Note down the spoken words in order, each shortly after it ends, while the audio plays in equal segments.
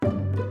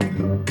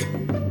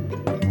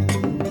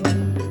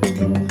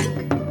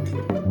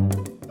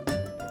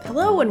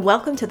and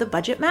welcome to The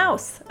Budget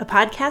Mouse, a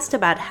podcast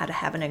about how to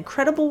have an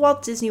incredible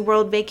Walt Disney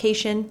World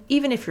vacation,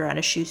 even if you're on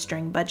a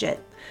shoestring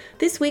budget.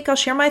 This week, I'll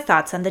share my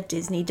thoughts on the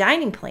Disney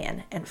Dining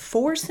Plan and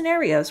 4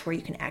 scenarios where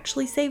you can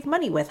actually save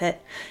money with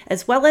it,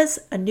 as well as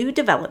a new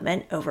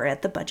development over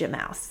at The Budget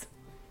Mouse.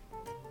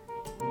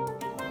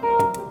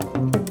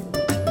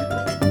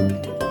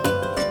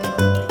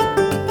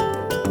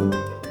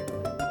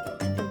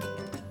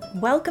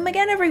 Welcome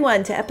again,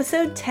 everyone, to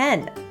episode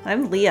 10.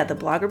 I'm Leah, the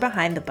blogger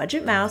behind The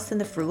Budget Mouse and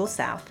The Frugal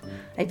South.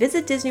 I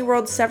visit Disney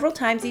World several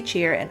times each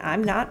year, and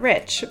I'm not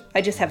rich.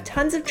 I just have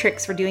tons of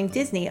tricks for doing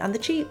Disney on the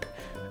cheap.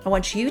 I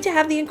want you to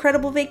have the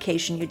incredible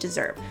vacation you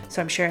deserve,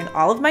 so I'm sharing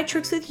all of my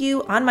tricks with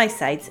you on my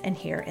sites and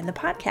here in the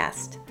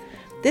podcast.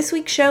 This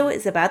week's show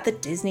is about the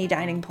Disney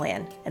Dining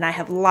Plan, and I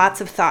have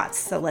lots of thoughts,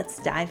 so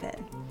let's dive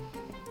in.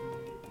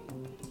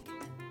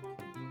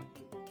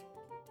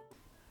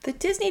 The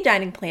Disney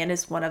Dining Plan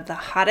is one of the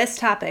hottest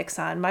topics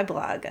on my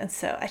blog, and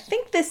so I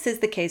think this is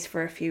the case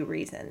for a few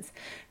reasons.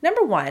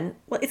 Number one,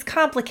 it's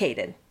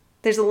complicated.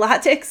 There's a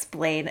lot to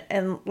explain,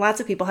 and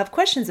lots of people have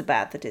questions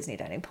about the Disney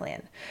Dining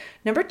Plan.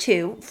 Number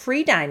two,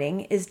 free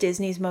dining is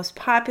Disney's most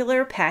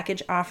popular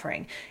package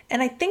offering,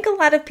 and I think a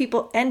lot of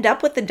people end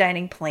up with the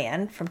dining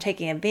plan from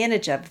taking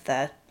advantage of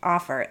the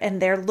offer,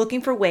 and they're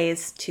looking for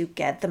ways to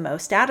get the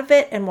most out of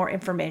it and more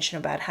information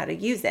about how to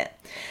use it.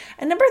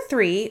 And number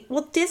three,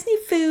 Disney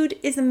food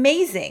is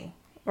amazing,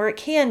 or it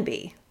can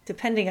be,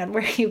 depending on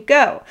where you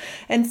go.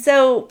 And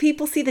so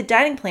people see the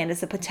dining plan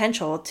as a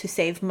potential to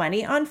save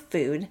money on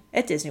food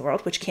at Disney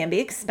World, which can be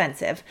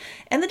expensive.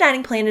 And the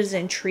dining plan is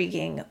an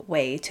intriguing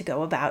way to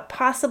go about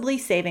possibly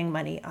saving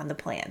money on the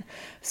plan.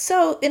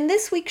 So in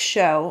this week's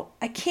show,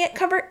 I can't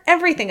cover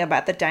everything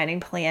about the dining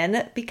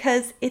plan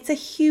because it's a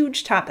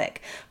huge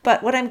topic.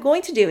 But what I'm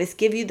going to do is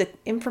give you the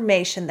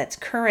information that's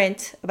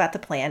current about the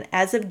plan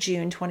as of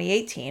June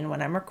 2018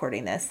 when I'm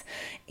recording this,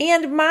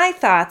 and my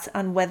thoughts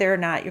on whether or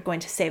not you're going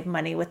to save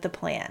money with the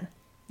plan.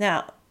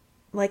 Now,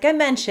 like I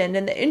mentioned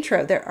in the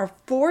intro, there are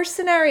 4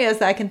 scenarios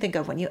that I can think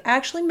of when you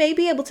actually may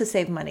be able to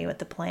save money with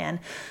the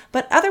plan,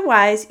 but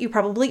otherwise you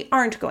probably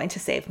aren't going to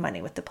save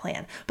money with the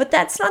plan. But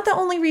that's not the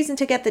only reason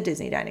to get the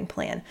Disney Dining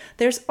Plan.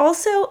 There's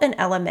also an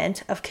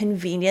element of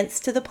convenience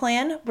to the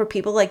plan where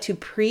people like to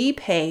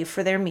prepay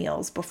for their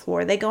meals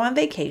before they go on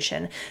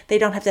vacation. They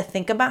don't have to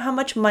think about how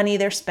much money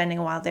they're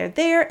spending while they're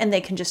there, and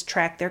they can just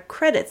track their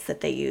credits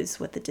that they use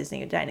with the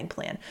Disney Dining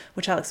Plan,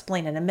 which I'll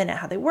explain in a minute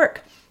how they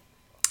work.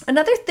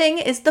 Another thing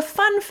is the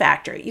fun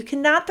factor. You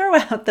cannot throw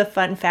out the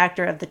fun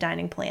factor of the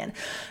dining plan.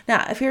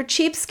 Now, if you're a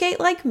cheapskate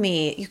like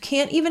me, you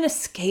can't even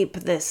escape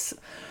this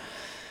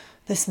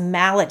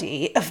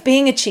malady of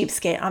being a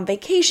cheapskate on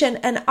vacation,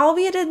 and I'll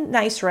be at a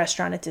nice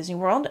restaurant at Disney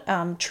World,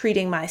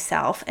 treating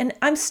myself, and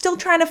I'm still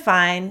trying to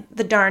find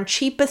the darn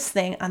cheapest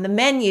thing on the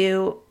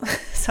menu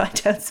so I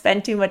don't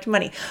spend too much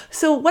money.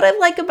 So what I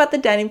like about the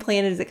dining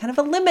plan is it kind of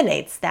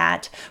eliminates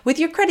that. With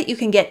your credit, you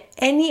can get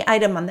any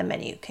item on the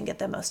menu. You can get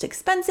the most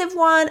expensive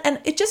one, and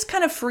it just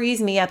kind of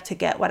frees me up to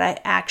get what I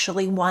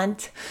actually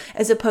want,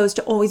 as opposed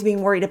to always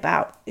being worried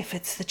about if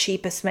it's the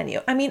cheapest menu.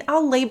 I mean,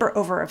 I'll labor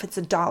over if it's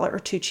 $1 or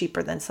 $2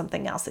 cheaper than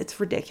something else. It's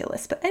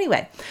ridiculous. But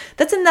anyway,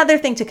 that's another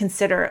thing to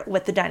consider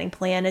with the dining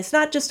plan. It's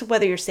not just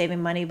whether you're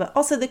saving money, but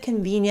also the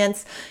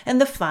convenience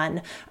and the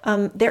fun.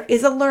 There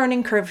is a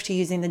learning curve to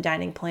using the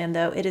dining plan,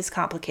 though. It is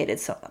complicated.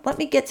 So let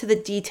me get to the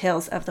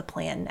details of the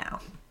plan now.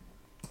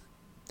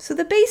 So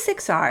the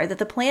basics are that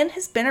the plan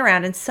has been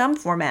around in some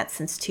format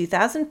since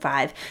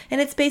 2005,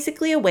 and it's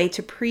basically a way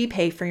to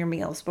prepay for your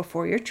meals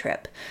before your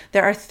trip.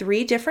 There are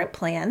 3 different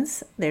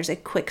plans. There's a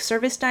quick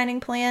service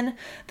dining plan,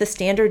 the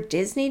standard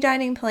Disney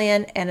dining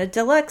plan, and a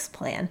deluxe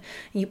plan.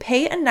 You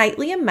pay a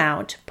nightly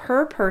amount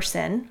per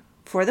person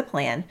for the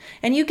plan,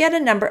 and you get a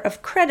number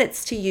of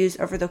credits to use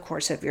over the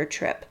course of your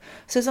trip.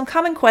 So some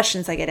common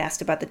questions I get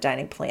asked about the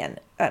dining plan.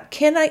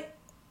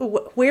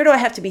 Where do I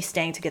have to be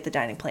staying to get the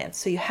dining plan?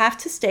 So you have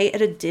to stay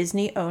at a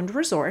Disney-owned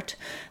resort.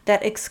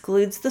 That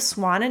excludes the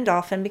Swan and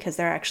Dolphin because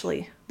they're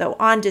actually, though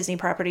on Disney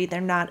property,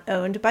 they're not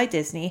owned by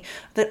Disney.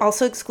 That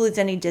also excludes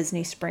any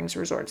Disney Springs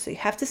resorts. So you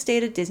have to stay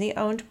at a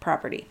Disney-owned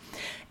property.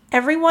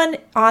 Everyone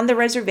on the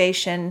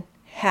reservation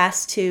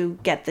has to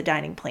get the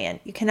dining plan.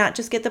 You cannot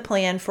just get the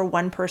plan for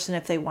one person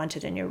if they want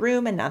it in your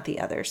room and not the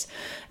others.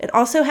 It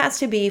also has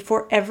to be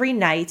for every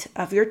night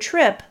of your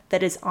trip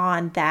that is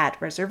on that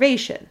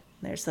reservation.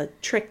 There's a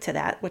trick to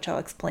that, which I'll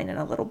explain in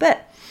a little bit.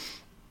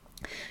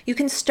 You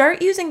can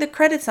start using the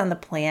credits on the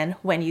plan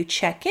when you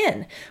check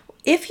in.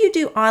 If you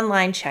do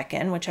online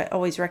check-in, which I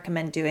always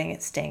recommend doing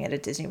at staying at a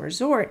Disney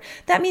resort,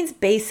 that means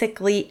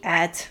basically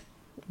at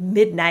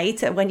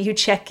midnight when you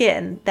check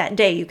in that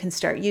day, you can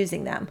start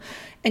using them.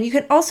 And you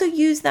can also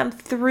use them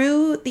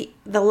through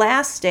the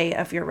last day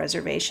of your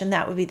reservation.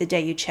 That would be the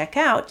day you check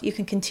out. You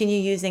can continue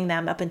using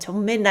them up until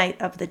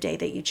midnight of the day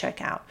that you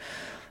check out.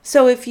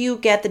 So if you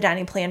get the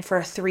dining plan for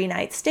a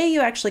 3-night stay,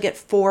 you actually get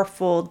 4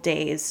 full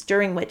days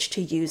during which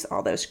to use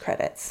all those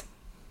credits.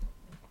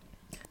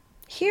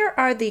 Here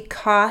are the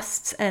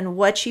costs and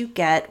what you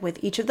get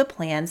with each of the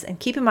plans. And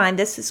keep in mind,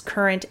 this is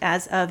current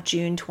as of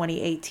June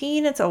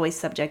 2018. It's always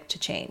subject to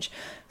change.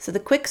 So the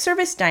quick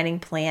service dining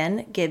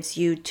plan gives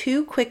you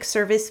 2 quick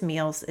service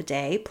meals a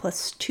day,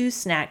 plus 2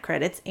 snack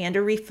credits and a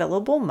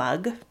refillable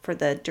mug for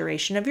the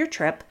duration of your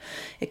trip.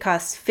 It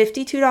costs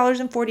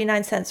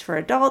 $52.49 for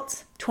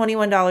adults,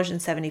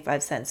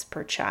 $21.75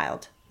 per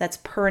child. That's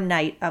per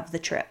night of the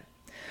trip.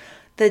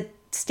 The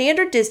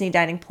standard Disney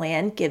dining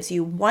plan gives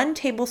you 1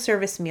 table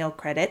service meal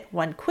credit,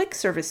 1 quick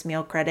service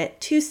meal credit,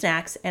 2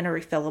 snacks, and a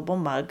refillable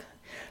mug.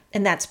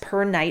 And that's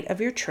per night of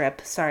your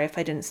trip. Sorry if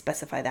I didn't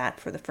specify that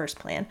for the first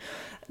plan.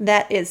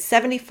 That is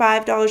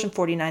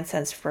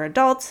 $75.49 for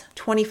adults,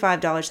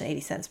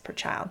 $25.80 per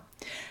child.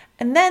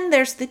 And then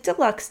there's the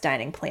deluxe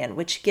dining plan,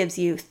 which gives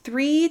you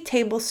 3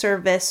 table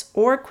service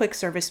or quick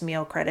service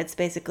meal credits,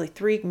 basically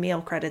 3 meal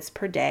credits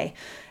per day,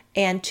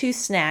 and 2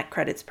 snack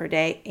credits per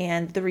day,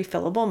 and the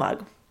refillable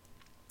mug.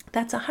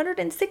 That's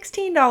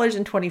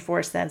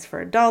 $116.24 for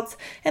adults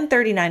and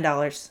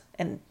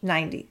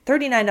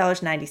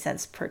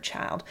 $39.90 per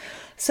child.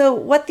 So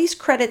what these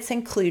credits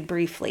include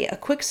briefly, a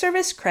quick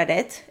service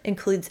credit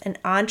includes an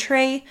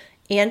entree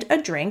and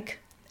a drink,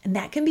 and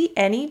that can be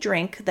any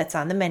drink that's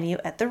on the menu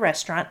at the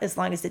restaurant as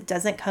long as it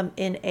doesn't come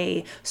in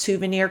a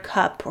souvenir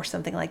cup or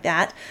something like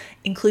that,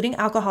 including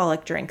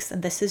alcoholic drinks,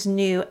 and this is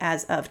new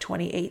as of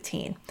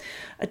 2018.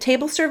 A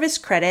table service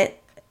credit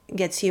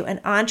gets you an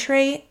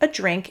entree, a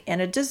drink, and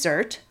a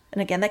dessert.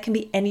 And again, that can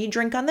be any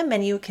drink on the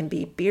menu. It can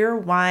be beer,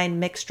 wine,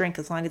 mixed drink,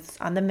 as long as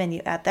it's on the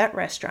menu at that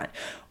restaurant.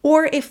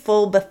 Or a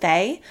full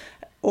buffet,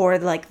 or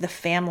like the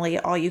family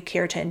all you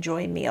care to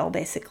enjoy meal,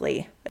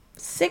 basically.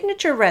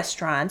 Signature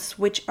restaurants,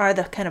 which are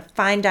the kind of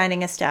fine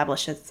dining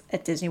establishments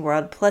at Disney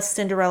World, plus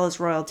Cinderella's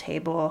Royal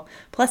Table,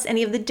 plus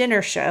any of the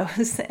dinner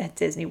shows at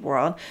Disney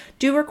World,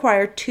 do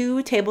require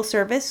 2 table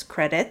service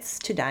credits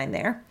to dine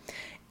there.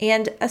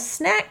 And a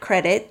snack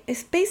credit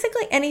is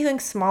basically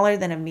anything smaller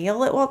than a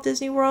meal at Walt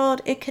Disney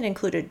World. It can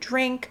include a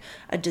drink,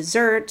 a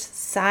dessert,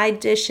 side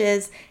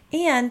dishes,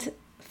 and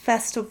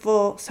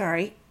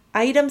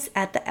items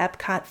at the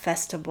Epcot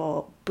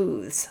Festival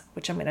booths,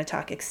 which I'm going to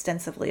talk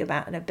extensively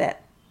about in a bit.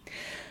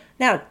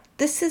 Now,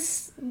 this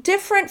is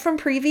different from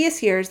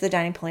previous years, the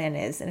dining plan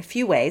is, in a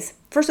few ways.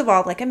 First of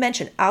all, like I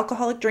mentioned,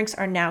 alcoholic drinks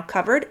are now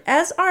covered,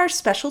 as are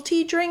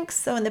specialty drinks.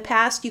 So in the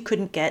past, you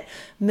couldn't get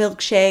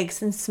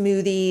milkshakes and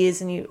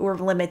smoothies, and you were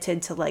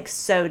limited to like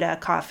soda,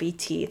 coffee,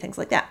 tea, things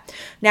like that.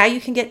 Now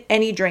you can get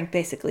any drink,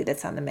 basically,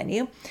 that's on the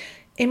menu.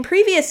 In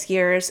previous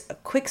years, a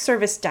quick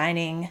service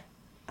dining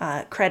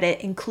credit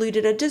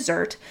included a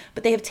dessert,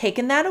 but they have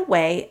taken that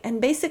away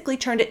and basically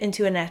turned it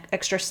into an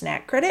extra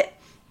snack credit.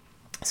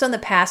 So in the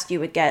past, you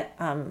would get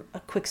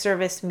a quick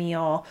service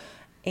meal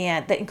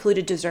and that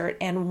included dessert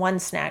and 1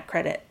 snack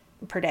credit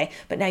per day.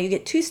 But now you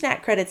get 2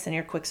 snack credits in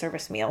your quick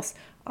service meals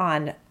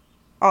on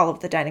all of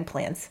the dining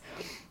plans.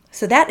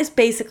 So that is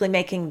basically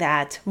making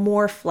that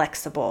more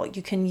flexible.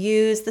 You can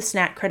use the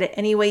snack credit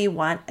any way you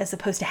want, as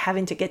opposed to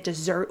having to get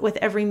dessert with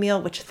every meal,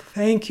 which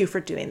thank you for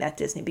doing that,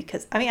 Disney,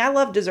 because I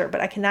love dessert,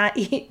 but I cannot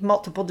eat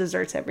multiple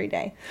desserts every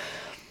day.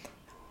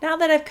 Now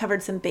that I've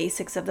covered some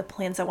basics of the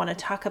plans, I want to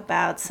talk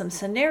about some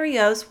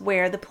scenarios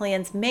where the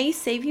plans may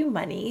save you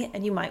money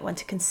and you might want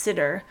to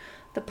consider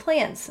the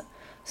plans.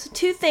 So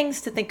 2 things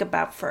to think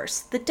about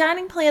first. The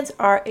dining plans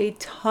are a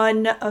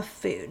ton of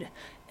food.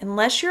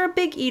 Unless you're a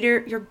big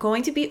eater, you're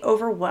going to be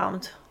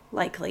overwhelmed,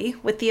 likely,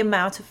 with the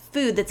amount of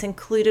food that's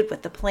included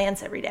with the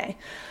plans every day.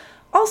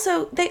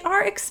 Also, they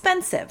are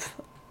expensive.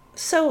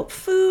 So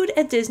food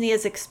at Disney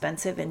is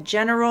expensive in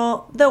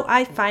general, though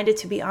I find it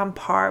to be on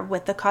par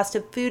with the cost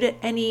of food at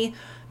any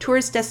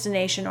tourist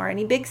destination or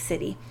any big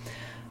city.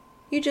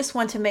 You just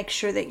want to make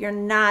sure that you're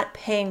not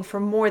paying for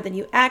more than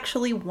you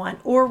actually want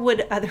or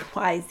would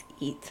otherwise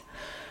eat.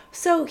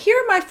 So here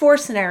are my 4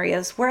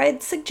 scenarios where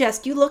I'd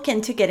suggest you look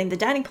into getting the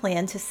dining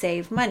plan to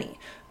save money.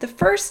 The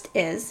first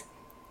is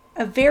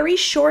a very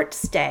short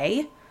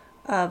stay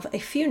of a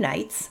few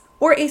nights,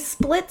 or a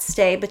split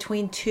stay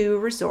between 2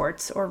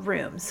 resorts or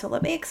rooms. So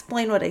let me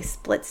explain what a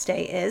split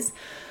stay is.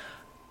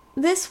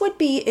 This would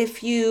be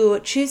if you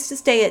choose to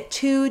stay at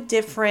 2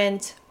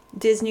 different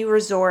Disney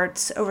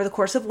resorts over the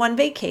course of 1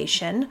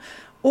 vacation,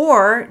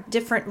 or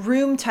different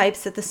room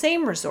types at the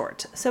same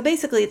resort. So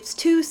basically it's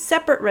 2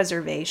 separate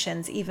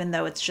reservations, even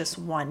though it's just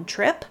 1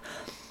 trip.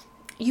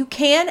 You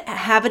can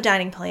have a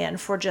dining plan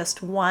for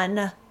just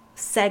 1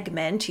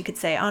 segment, you could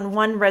say, on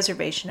 1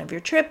 reservation of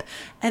your trip,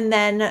 and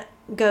then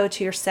go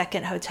to your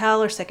second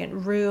hotel or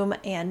second room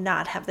and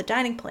not have the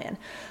dining plan.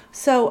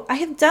 So I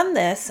have done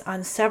this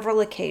on several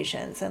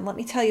occasions, and let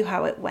me tell you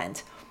how it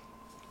went.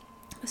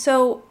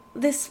 So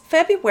this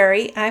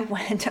February, I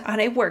went on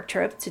a work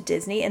trip to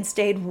Disney and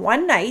stayed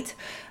 1 night.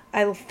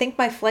 I think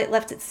my flight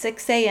left at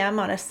 6 a.m.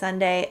 on a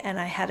Sunday, and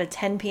I had a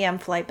 10 p.m.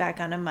 flight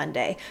back on a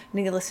Monday.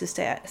 Needless to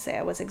say,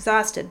 I was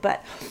exhausted,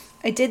 but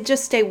I did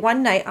just stay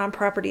 1 night on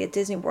property at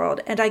Disney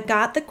World, and I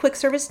got the quick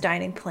service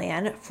dining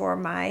plan for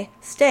my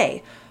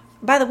stay.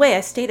 By the way,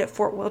 I stayed at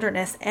Fort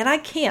Wilderness, and I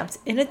camped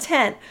in a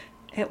tent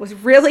It was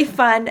really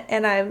fun,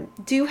 and I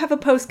do have a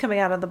post coming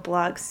out on the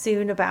blog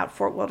soon about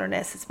Fort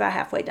Wilderness. It's about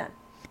halfway done.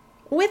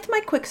 With my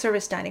quick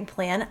service dining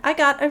plan, I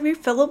got a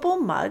refillable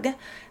mug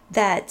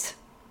that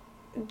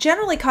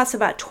generally costs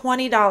about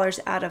 $20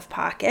 out of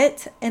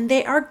pocket, and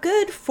they are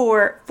good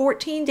for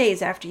 14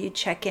 days after you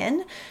check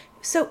in.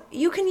 So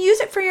you can use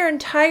it for your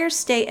entire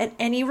stay at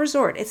any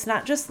resort. It's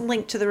not just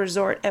linked to the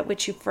resort at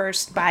which you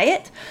first buy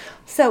it.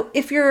 So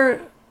if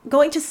you're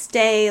going to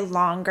stay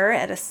longer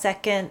at a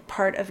second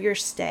part of your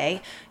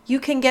stay, you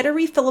can get a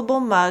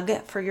refillable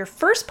mug for your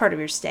first part of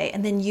your stay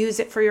and then use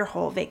it for your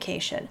whole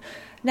vacation.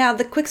 Now,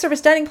 the quick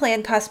service dining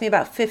plan cost me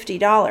about $50.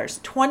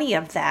 $20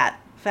 of that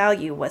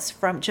value was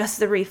from just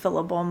the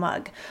refillable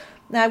mug.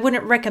 Now, I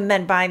wouldn't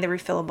recommend buying the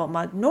refillable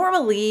mug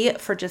normally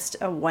for just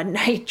a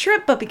one-night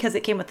trip, but because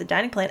it came with the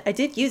dining plan, I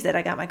did use it.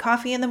 I got my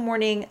coffee in the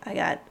morning, I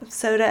got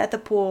soda at the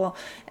pool,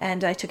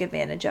 and I took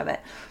advantage of it.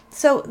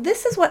 So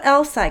this is what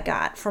else I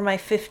got for my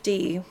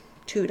 $52.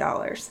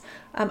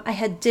 I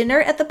had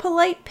dinner at the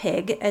Polite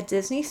Pig at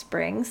Disney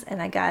Springs,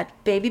 and I got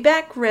baby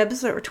back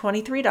ribs that were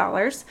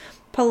 $23,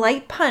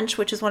 Polite Punch,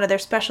 which is one of their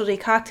specialty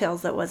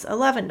cocktails, that was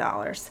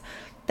 $11.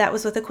 That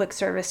was with a quick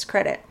service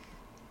credit.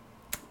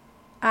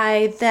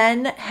 I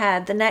then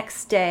had the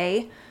next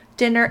day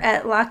dinner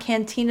at La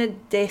Cantina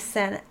de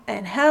San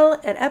Angel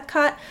at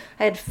Epcot.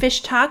 I had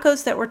fish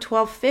tacos that were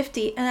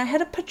 $12.50, and I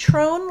had a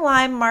Patron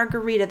Lime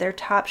margarita, their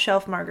top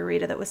shelf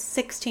margarita, that was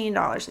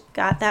 $16.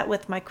 Got that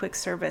with my quick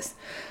service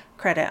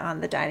credit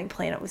on the dining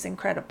plan. It was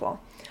incredible.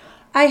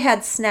 I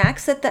had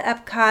snacks at the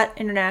Epcot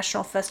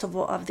International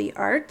Festival of the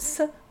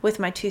Arts with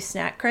my 2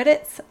 snack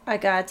credits. I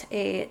got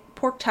a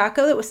pork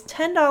taco that was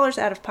 $10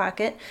 out of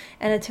pocket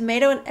and a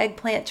tomato and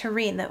eggplant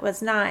terrine that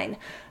was $9.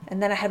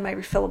 And then I had my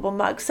refillable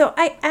mug. So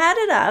I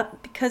added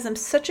up, because I'm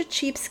such a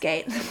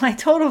cheapskate, my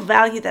total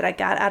value that I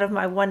got out of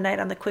my one night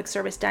on the quick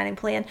service dining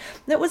plan,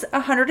 that was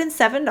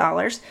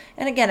 $107.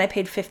 And again, I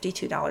paid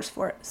 $52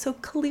 for it. So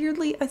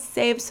clearly I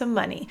saved some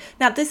money.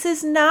 Now, this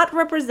is not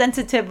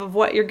representative of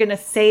what you're going to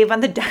save on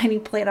the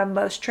dining plan on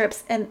most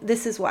trips, and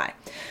this is why.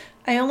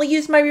 I only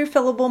used my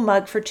refillable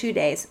mug for 2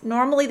 days.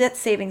 Normally that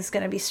savings is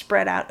going to be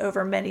spread out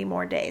over many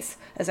more days,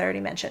 as I already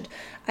mentioned.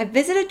 I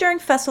visited during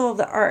Festival of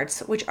the Arts,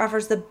 which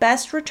offers the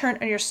best return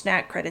on your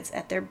snack credits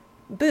at their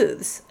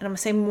booths. And I'm going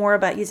to say more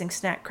about using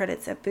snack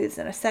credits at booths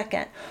in a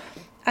second.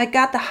 I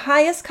got the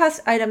highest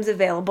cost items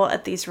available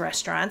at these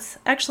restaurants.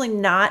 Actually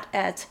not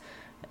at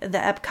the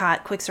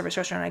Epcot quick service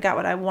restaurant. I got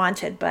what I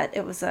wanted, but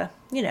it was a,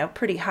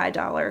 pretty high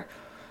dollar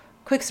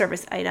quick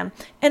service item.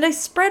 And I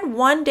spread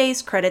 1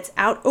 day's credits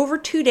out over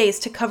 2 days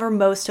to cover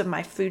most of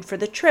my food for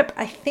the trip.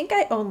 I think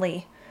I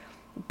only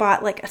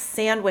bought like a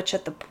sandwich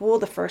at the pool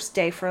the first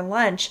day for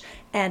lunch,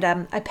 and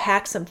I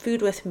packed some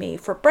food with me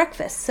for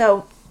breakfast.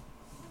 So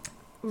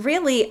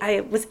really, I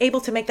was able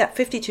to make that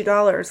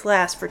 $52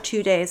 last for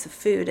 2 days of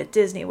food at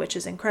Disney, which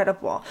is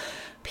incredible.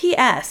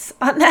 P.S.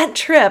 On that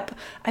trip,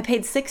 I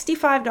paid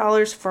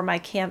 $65 for my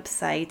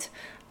campsite.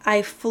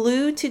 I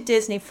flew to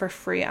Disney for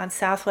free on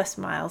Southwest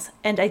Miles,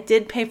 and I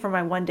did pay for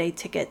my 1 day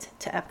ticket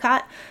to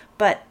Epcot,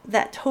 but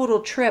that total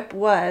trip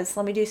was,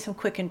 let me do some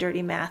quick and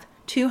dirty math,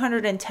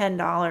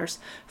 $210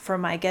 for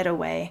my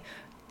getaway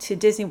to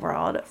Disney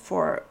World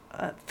for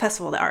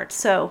Festival of the Arts.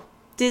 So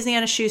Disney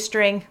on a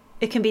shoestring,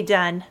 it can be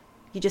done.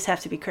 You just have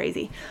to be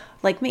crazy,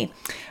 like me.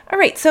 All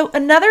right, so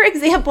another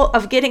example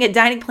of getting a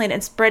dining plan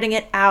and spreading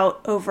it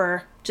out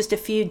over just a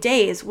few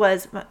days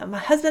was my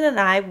husband and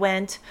I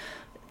went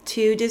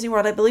to Disney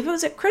World, I believe it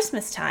was at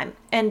Christmas time,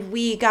 and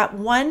we got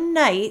 1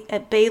 night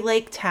at Bay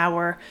Lake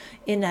Tower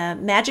in a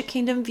Magic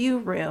Kingdom view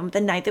room the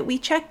night that we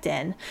checked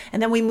in,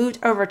 and then we moved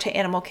over to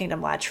Animal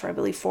Kingdom Lodge for, I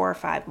believe, 4 or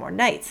 5 more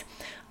nights.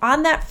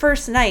 On that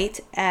first night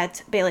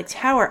at Bay Lake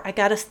Tower, I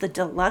got us the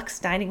deluxe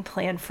dining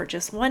plan for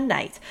just 1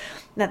 night.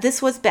 Now,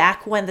 this was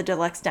back when the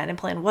deluxe dining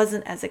plan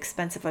wasn't as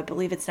expensive. I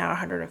believe it's now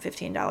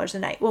 $115 a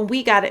night. When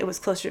we got it, it was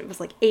closer, it was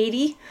like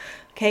 $80,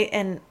 okay,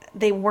 and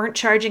they weren't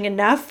charging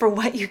enough for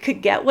what you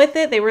could get with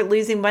it. They were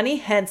losing money,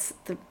 hence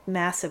the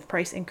massive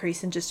price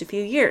increase in just a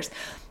few years.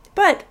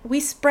 But we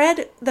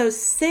spread those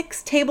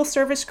 6 table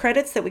service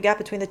credits that we got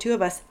between the two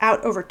of us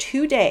out over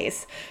 2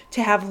 days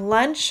to have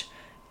lunch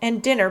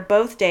and dinner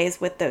both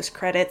days with those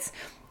credits.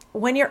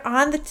 When you're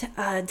on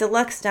the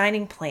deluxe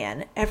dining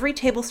plan, every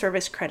table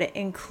service credit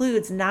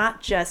includes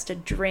not just a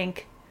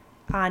drink,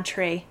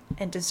 entree,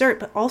 and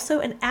dessert, but also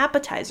an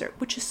appetizer,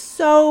 which is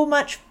so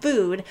much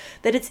food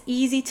that it's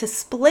easy to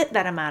split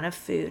that amount of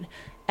food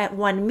at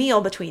one meal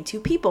between 2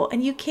 people.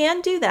 And you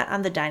can do that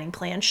on the dining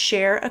plan,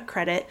 share a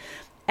credit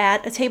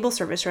at a table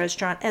service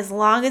restaurant, as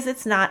long as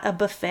it's not a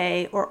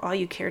buffet or all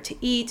you care to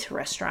eat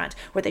restaurant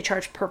where they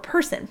charge per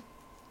person.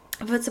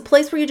 If it's a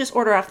place where you just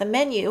order off the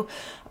menu,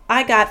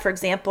 I got, for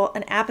example,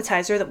 an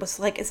appetizer that was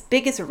like as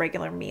big as a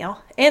regular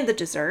meal and the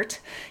dessert.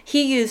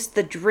 He used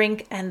the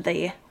drink and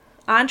the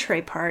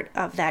entree part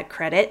of that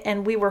credit,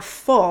 and we were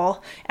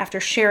full after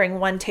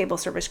sharing 1 table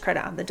service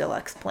credit on the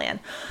deluxe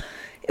plan.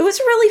 It was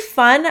really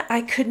fun.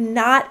 I could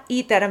not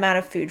eat that amount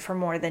of food for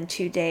more than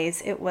 2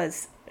 days. It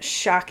was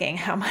shocking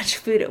how much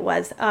food it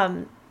was.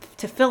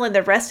 to fill in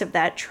the rest of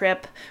that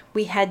trip,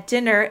 we had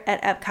dinner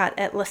at Epcot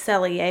at Le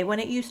Cellier when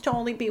it used to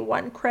only be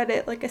 1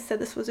 credit. Like I said,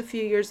 this was a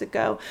few years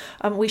ago.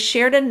 We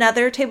shared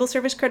another table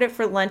service credit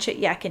for lunch at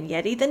Yak and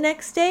Yeti the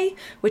next day,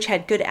 which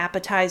had good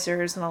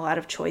appetizers and a lot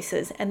of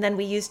choices. And then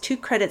we used 2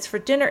 credits for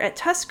dinner at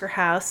Tusker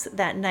House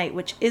that night,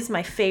 which is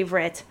my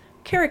favorite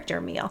character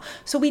meal.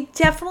 So we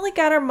definitely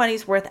got our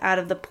money's worth out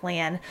of the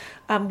plan.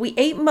 We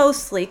ate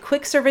mostly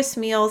quick service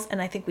meals,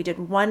 and I think we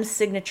did 1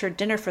 signature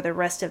dinner for the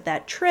rest of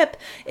that trip.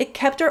 It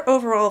kept our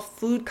overall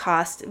food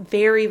cost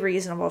very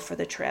reasonable for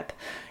the trip.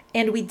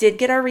 And we did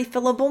get our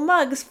refillable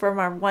mugs from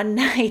our one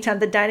night on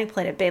the dining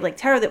plan at Bay Lake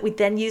Tower that we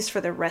then used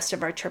for the rest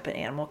of our trip at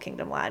Animal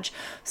Kingdom Lodge.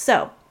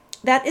 So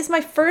that is my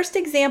first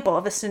example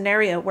of a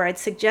scenario where I'd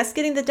suggest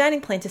getting the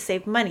dining plan to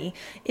save money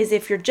is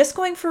if you're just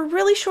going for a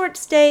really short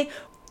stay,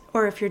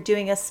 or if you're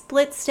doing a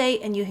split stay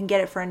and you can get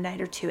it for a night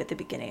or 2 at the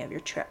beginning of your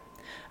trip.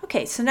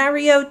 Okay,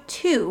 scenario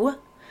 2,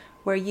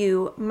 where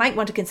you might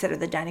want to consider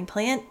the dining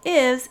plan,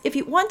 is if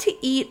you want to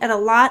eat at a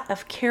lot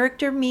of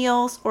character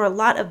meals or a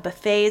lot of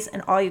buffets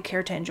and all you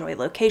care to enjoy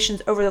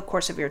locations over the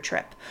course of your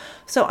trip.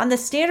 So on the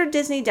standard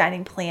Disney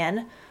dining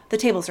plan, the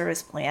table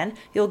service plan,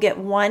 you'll get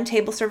 1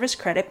 table service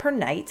credit per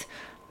night.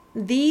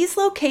 These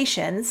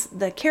locations,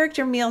 the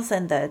character meals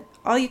and the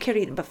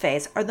all-you-can-eat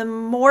buffets, are the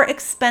more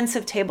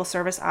expensive table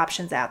service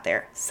options out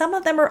there. Some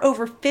of them are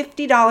over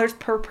 $50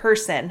 per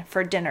person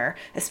for dinner,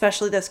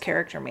 especially those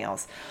character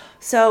meals.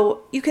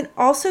 So you can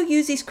also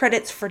use these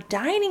credits for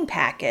dining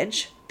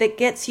package that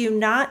gets you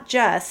not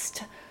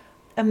just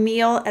a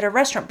meal at a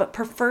restaurant, but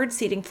preferred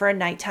seating for a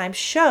nighttime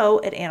show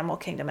at Animal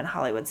Kingdom and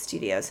Hollywood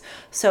Studios.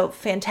 So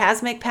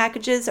Fantasmic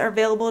packages are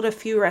available at a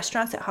few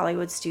restaurants at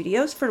Hollywood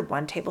Studios for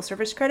 1 table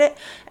service credit,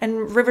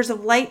 and Rivers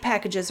of Light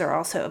packages are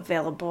also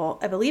available,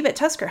 I believe, at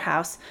Tusker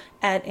House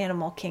at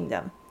Animal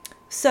Kingdom.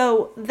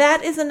 So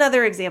that is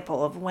another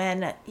example of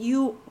when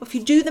if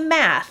you do the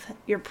math,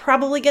 you're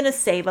probably going to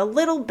save a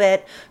little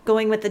bit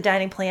going with the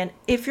dining plan.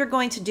 If you're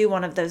going to do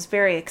one of those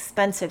very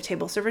expensive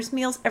table service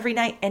meals every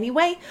night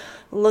anyway,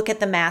 look at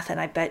the math and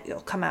I bet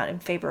you'll come out in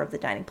favor of the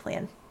dining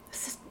plan.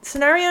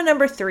 Scenario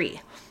number 3.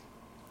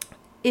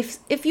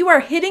 If you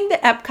are hitting the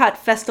Epcot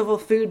Festival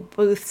food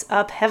booths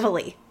up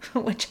heavily,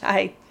 which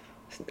I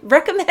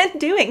recommend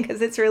doing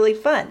because it's really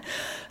fun.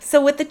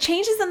 So with the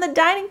changes in the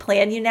dining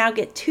plan, you now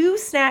get 2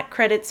 snack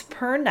credits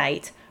per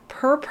night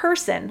per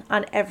person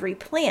on every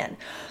plan.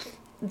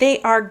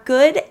 They are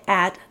good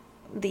at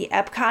the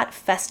Epcot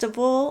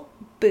Festival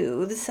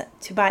booths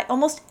to buy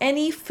almost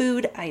any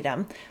food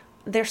item.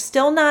 They're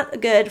still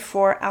not good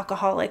for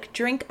alcoholic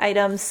drink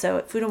items, so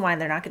at Food and Wine,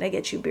 they're not going to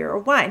get you beer or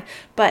wine,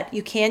 but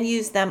you can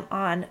use them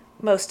on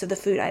most of the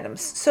food items.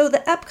 So the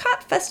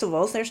Epcot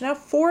festivals, there's now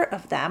 4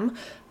 of them.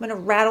 I'm going to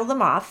rattle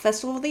them off.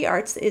 Festival of the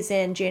Arts is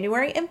in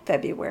January and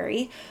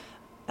February.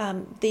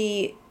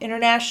 The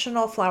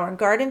International Flower and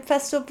Garden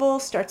Festival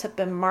starts up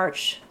in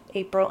March,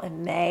 April,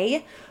 and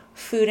May.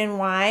 Food and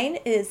Wine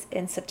is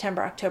in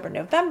September, October,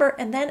 November.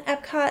 And then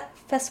Epcot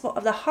Festival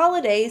of the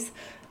Holidays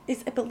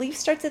is, I believe,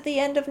 starts at the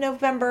end of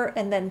November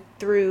and then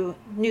through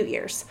New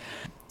Year's.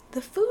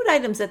 The food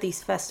items at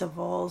these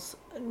festivals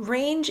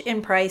range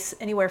in price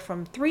anywhere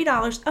from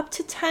 $3 up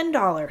to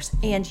 $10,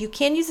 and you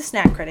can use a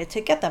snack credit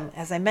to get them,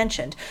 as I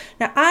mentioned.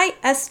 Now, I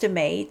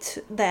estimate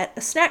that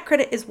a snack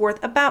credit is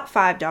worth about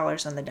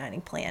 $5 on the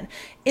dining plan.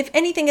 If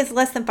anything is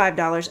less than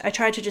 $5, I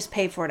try to just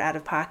pay for it out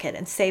of pocket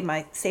and save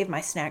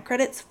my snack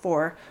credits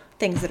for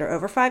things that are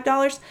over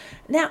 $5.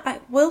 Now, I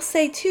will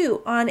say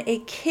too, on a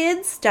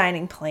kids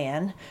dining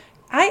plan,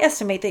 I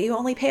estimate that you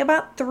only pay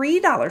about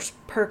 $3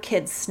 per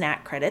kid's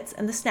snack credits,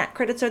 and the snack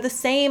credits are the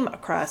same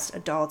across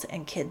adult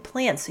and kid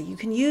plans. So you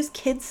can use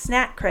kids'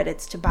 snack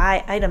credits to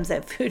buy items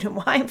at Food and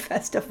Wine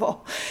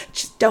Festival.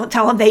 Just don't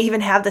tell them they even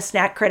have the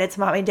snack credits.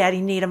 Mommy and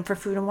Daddy need them for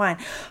Food and Wine.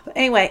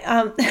 Anyway,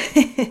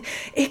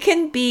 it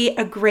can be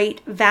a great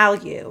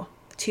value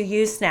to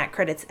use snack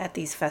credits at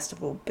these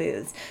festival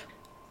booths.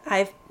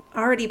 I've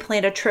already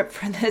planned a trip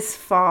for this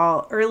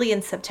fall, early in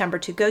September,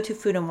 to go to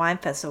Food and Wine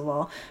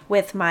Festival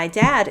with my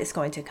dad is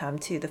going to come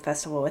to the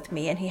festival with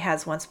me, and he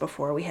has once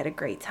before. We had a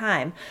great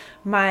time.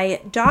 My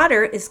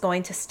daughter is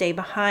going to stay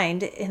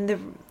behind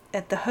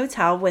at the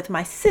hotel with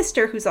my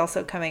sister, who's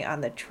also coming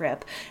on the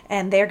trip,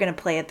 and they're going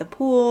to play at the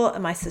pool.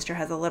 And my sister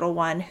has a little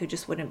one who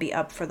just wouldn't be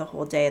up for the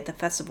whole day at the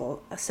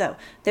festival, so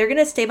they're going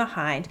to stay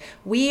behind.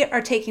 We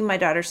are taking my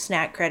daughter's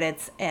snack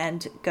credits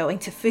and going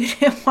to Food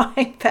and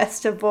Wine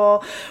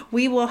Festival.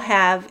 We will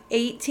have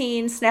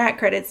 18 snack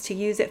credits to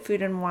use at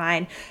Food and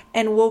Wine,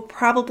 and we'll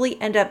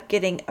probably end up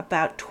getting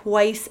about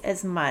twice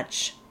as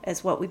much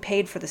as what we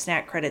paid for the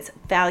snack credits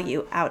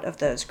value out of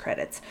those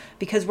credits,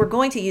 because we're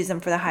going to use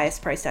them for the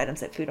highest priced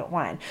items at Food and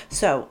Wine.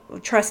 So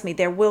trust me,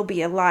 there will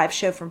be a live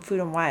show from Food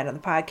and Wine on the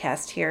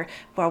podcast here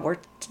while we're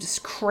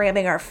just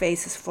cramming our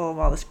faces full of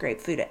all this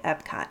great food at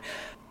Epcot.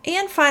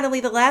 And finally,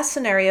 the last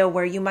scenario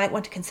where you might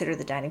want to consider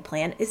the dining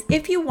plan is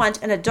if you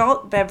want an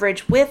adult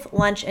beverage with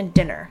lunch and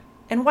dinner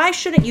And why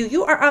shouldn't you?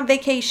 You are on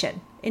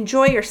vacation.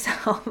 Enjoy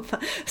yourself.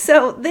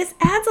 So this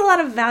adds a lot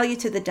of value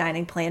to the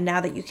dining plan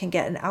now that you can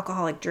get an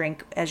alcoholic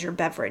drink as your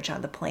beverage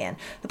on the plan.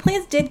 The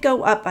plans did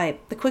go up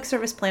the quick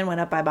service plan went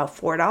up by about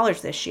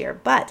 $4 this year,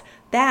 but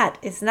that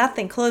is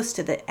nothing close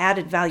to the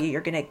added value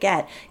you're going to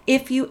get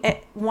if you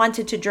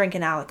wanted to drink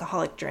an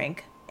alcoholic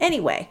drink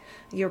anyway.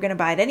 You're going to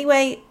buy it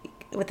anyway.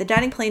 With the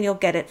dining plan, you'll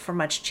get it for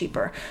much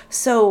cheaper.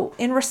 So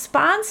in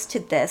response to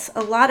this,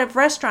 a lot of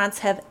restaurants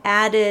have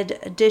added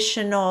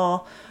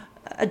additional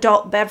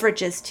adult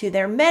beverages to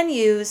their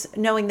menus,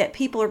 knowing that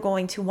people are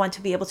going to want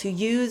to be able to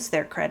use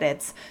their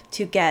credits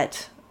to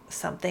get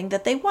something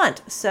that they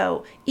want.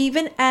 So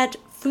even at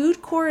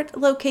food court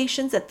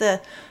locations, at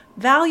the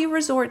value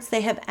resorts,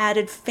 they have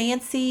added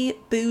fancy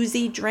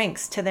boozy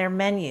drinks to their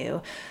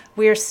menu.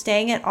 We're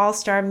staying at All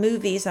Star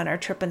Movies on our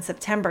trip in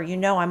September. You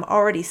know, I'm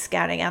already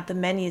scouting out the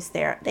menus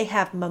there. They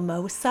have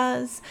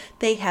mimosas.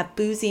 They have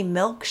boozy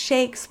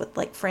milkshakes with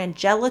like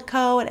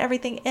Frangelico and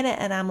everything in it.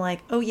 And I'm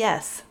like, oh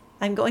yes,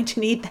 I'm going to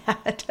need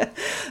that.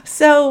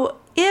 So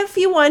if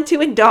you want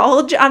to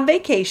indulge on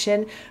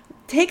vacation,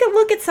 take a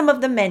look at some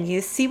of the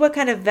menus, see what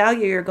kind of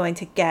value you're going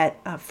to get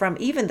from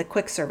even the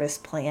quick service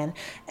plan,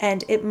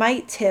 and it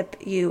might tip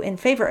you in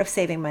favor of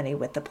saving money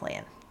with the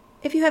plan.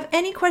 If you have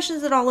any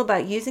questions at all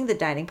about using the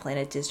dining plan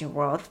at Disney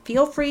World,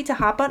 feel free to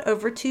hop on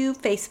over to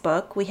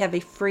Facebook. We have a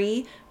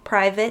free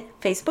private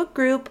Facebook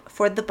group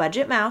for the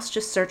Budget Mouse.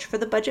 Just search for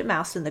the Budget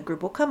Mouse and the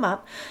group will come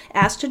up.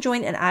 Ask to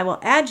join and I will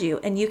add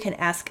you, and you can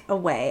ask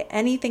away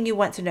anything you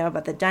want to know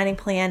about the dining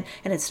plan.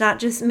 And it's not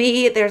just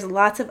me. There's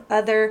lots of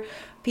other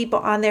people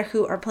on there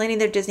who are planning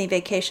their Disney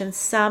vacations.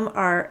 Some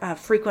are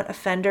frequent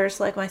offenders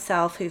like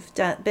myself who've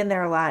been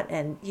there a lot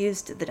and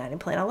used the dining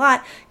plan a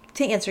lot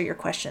to answer your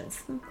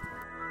questions.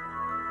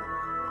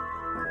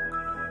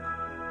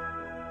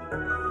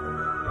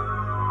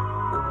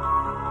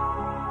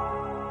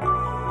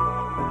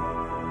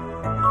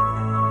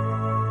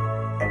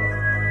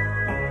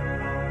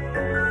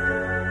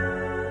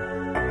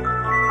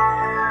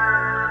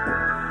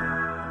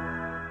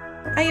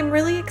 I am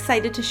really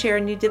excited to share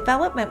a new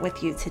development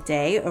with you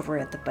today over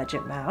at the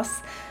Budget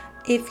Mouse.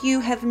 If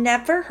you have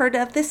never heard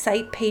of the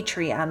site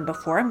Patreon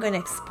before, I'm going to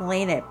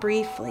explain it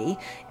briefly.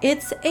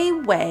 It's a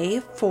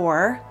way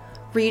for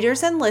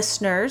readers and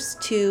listeners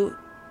to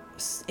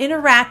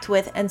interact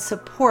with and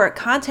support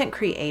content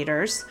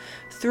creators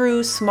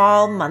through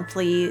small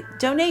monthly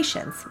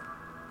donations.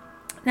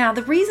 Now,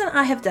 the reason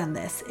I have done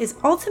this is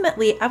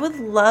ultimately I would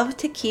love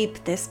to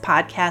keep this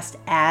podcast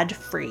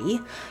ad-free.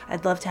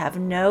 I'd love to have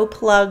no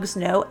plugs,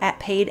 no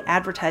paid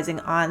advertising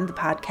on the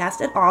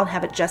podcast at all, and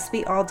have it just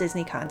be all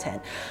Disney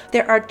content.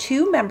 There are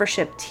 2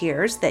 membership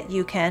tiers that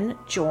you can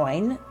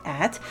join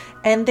at,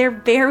 and they're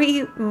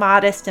very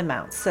modest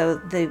amounts. So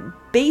the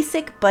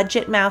basic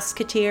budget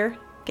Mouseketeer,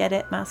 get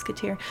it,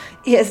 Mouseketeer,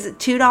 is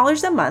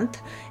 $2 a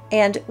month.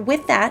 And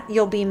with that,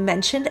 you'll be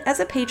mentioned as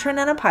a patron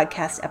on a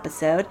podcast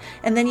episode,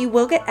 and then you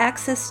will get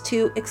access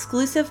to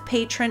exclusive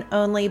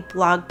patron-only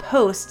blog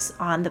posts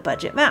on the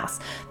Budget Mouse.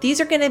 These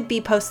are going to be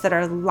posts that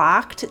are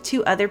locked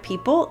to other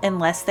people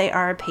unless they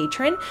are a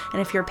patron, and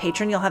if you're a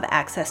patron, you'll have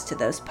access to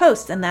those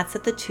posts, and that's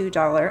at the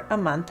 $2 a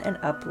month and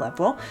up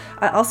level.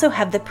 I also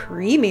have the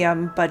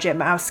premium Budget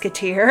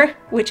Mouseketeer,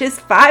 which is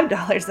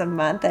 $5 a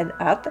month and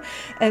up,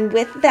 and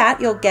with that,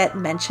 you'll get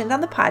mentioned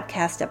on the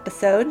podcast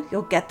episode.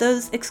 You'll get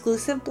those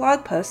exclusive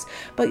blog posts,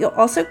 but you'll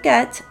also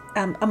get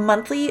a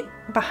monthly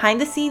behind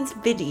the scenes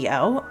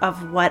video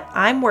of what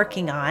I'm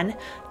working on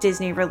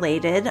Disney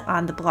related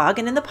on the blog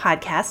and in the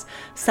podcast.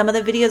 Some of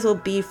the videos will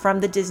be from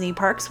the Disney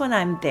parks when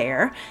I'm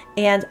there,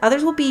 and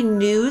others will be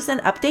news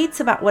and updates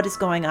about what is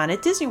going on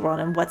at Disney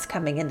World and what's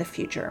coming in the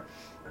future.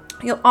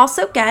 You'll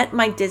also get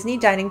my Disney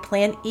Dining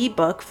Plan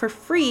ebook for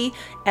free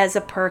as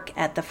a perk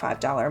at the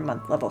 $5 a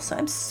month level. So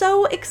I'm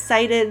so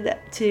excited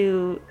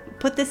to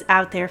put this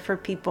out there for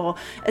people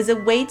as a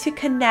way to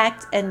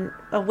connect and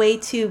a way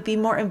to be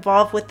more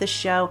involved with the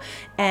show.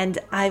 And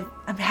I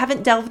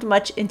haven't delved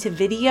much into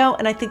video,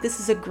 and I think this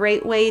is a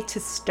great way to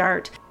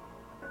start.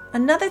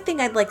 Another thing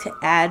I'd like to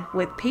add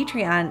with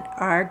Patreon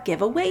are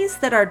giveaways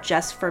that are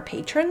just for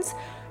patrons.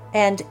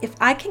 And if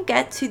I can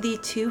get to the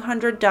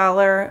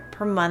 $200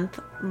 per month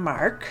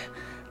mark,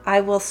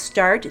 I will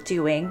start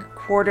doing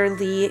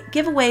quarterly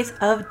giveaways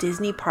of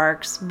Disney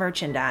Parks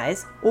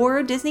merchandise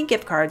or Disney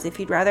gift cards if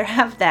you'd rather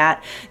have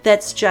that.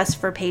 That's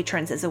just for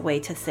patrons as a way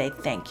to say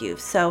thank you.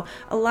 So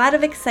a lot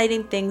of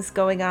exciting things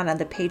going on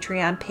the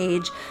Patreon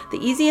page. The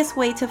easiest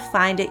way to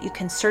find it, you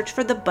can search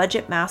for the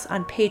Budget Mouse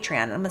on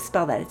Patreon. I'm going to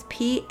spell that. It's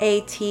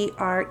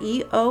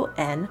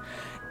Patreon.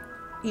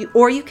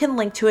 Or you can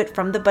link to it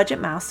from the Budget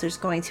Mouse. There's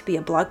going to be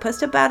a blog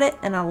post about it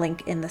and a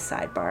link in the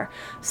sidebar.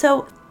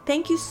 So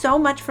thank you so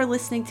much for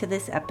listening to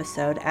this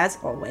episode. As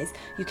always,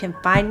 you can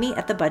find me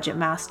at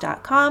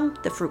thebudgetmouse.com,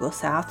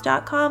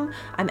 thefrugalsouth.com.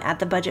 I'm at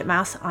The Budget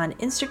Mouse on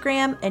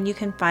Instagram, and you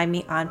can find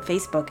me on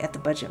Facebook at The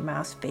Budget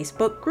Mouse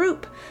Facebook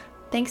group.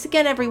 Thanks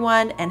again,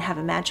 everyone, and have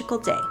a magical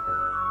day.